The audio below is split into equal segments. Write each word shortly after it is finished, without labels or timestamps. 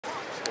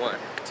1,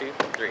 2,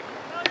 3.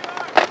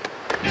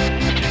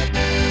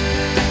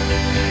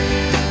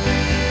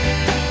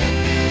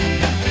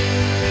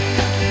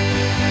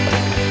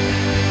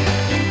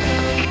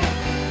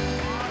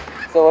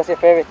 So what's your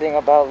favorite thing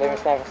about living in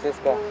San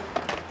Francisco?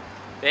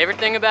 Favorite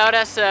thing about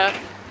SF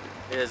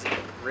is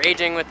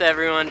raging with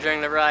everyone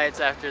during the riots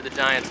after the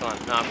Giants won.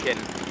 No, I'm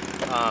kidding.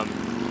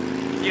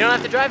 You don't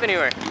have to drive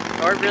anywhere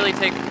or really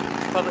take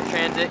public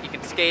transit. You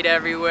can skate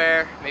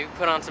everywhere, maybe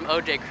put on some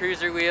OJ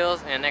cruiser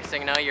wheels, and next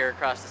thing you know, you're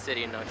across the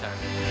city in no time.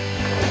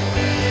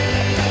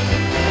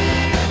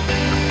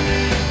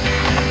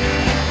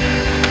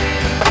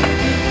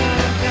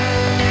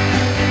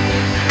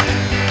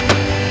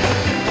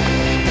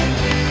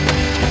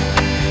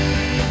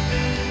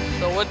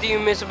 What do you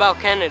miss about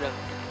Canada?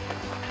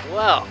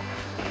 Well,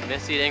 I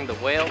miss eating the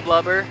whale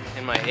blubber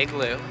in my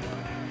igloo.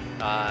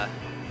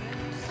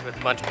 Just with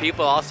a bunch of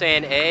people all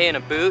saying A in a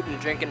boot and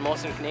drinking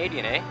Molson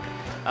Canadian, eh?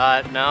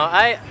 No,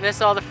 I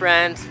miss all the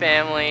friends,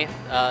 family,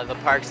 the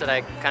parks that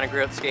I kind of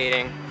grew up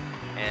skating,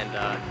 and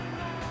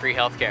free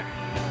healthcare.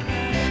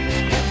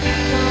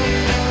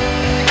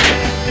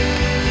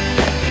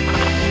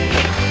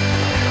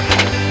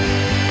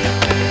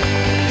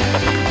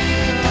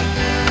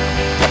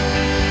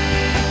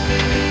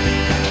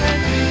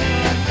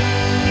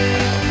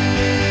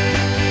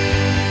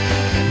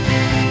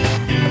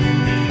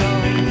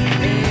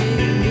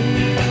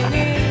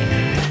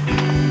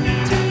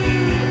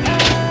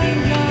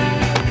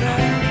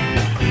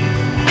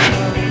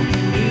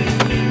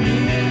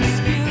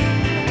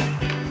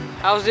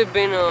 How's it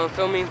been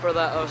filming for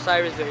that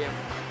Cyrus video?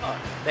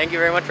 Thank you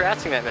very much for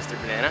asking that, Mr.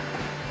 Banana.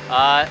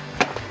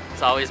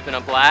 It's always been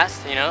a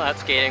blast, you know, out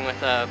skating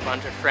with a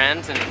bunch of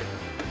friends and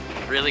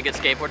really good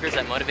skateboarders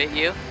that motivate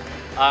you.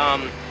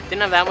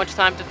 Didn't have that much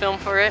time to film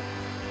for it,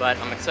 but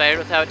I'm excited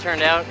with how it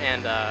turned out,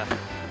 and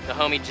the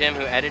homie Jim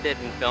who edited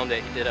and filmed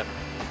it, he did a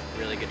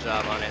really good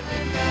job on it.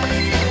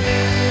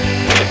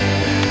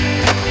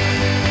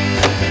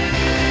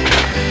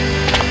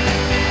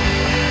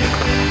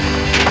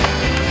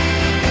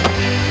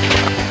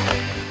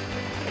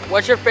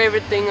 What's your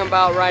favorite thing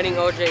about riding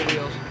OJ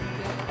wheels?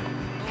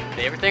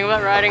 Favorite thing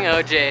about riding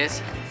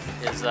OJs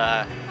is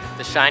the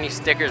shiny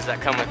stickers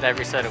that come with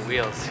every set of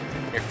wheels.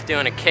 You're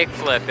doing a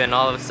kickflip and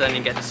all of a sudden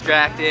you get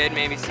distracted,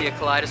 maybe see a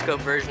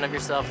kaleidoscope version of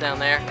yourself down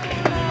there.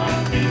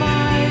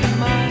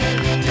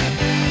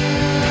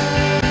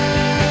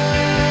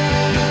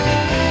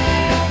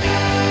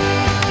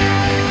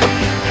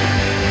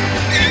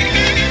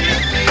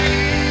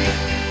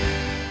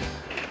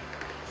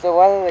 So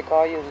why do they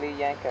call you Lee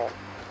Yankou?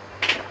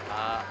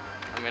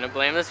 I'm gonna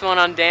blame this one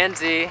on Dan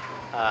Z.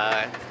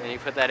 And you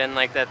put that in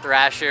like the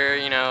Thrasher,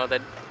 you know,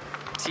 the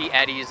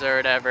T-Eddies or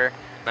whatever.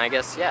 And I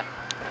guess, yeah,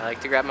 I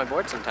like to grab my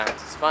board sometimes.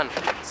 It's fun.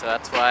 So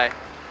that's why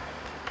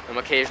I'm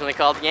occasionally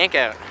called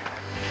Yankout.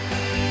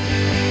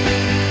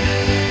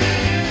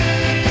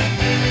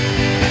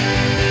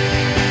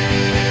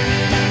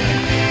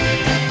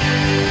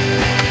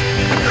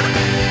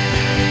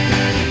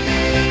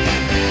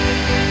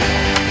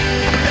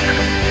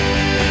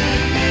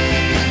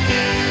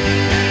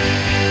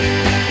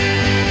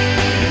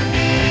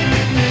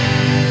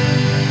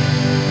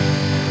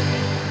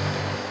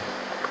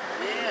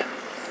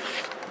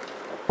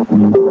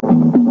 Yeah.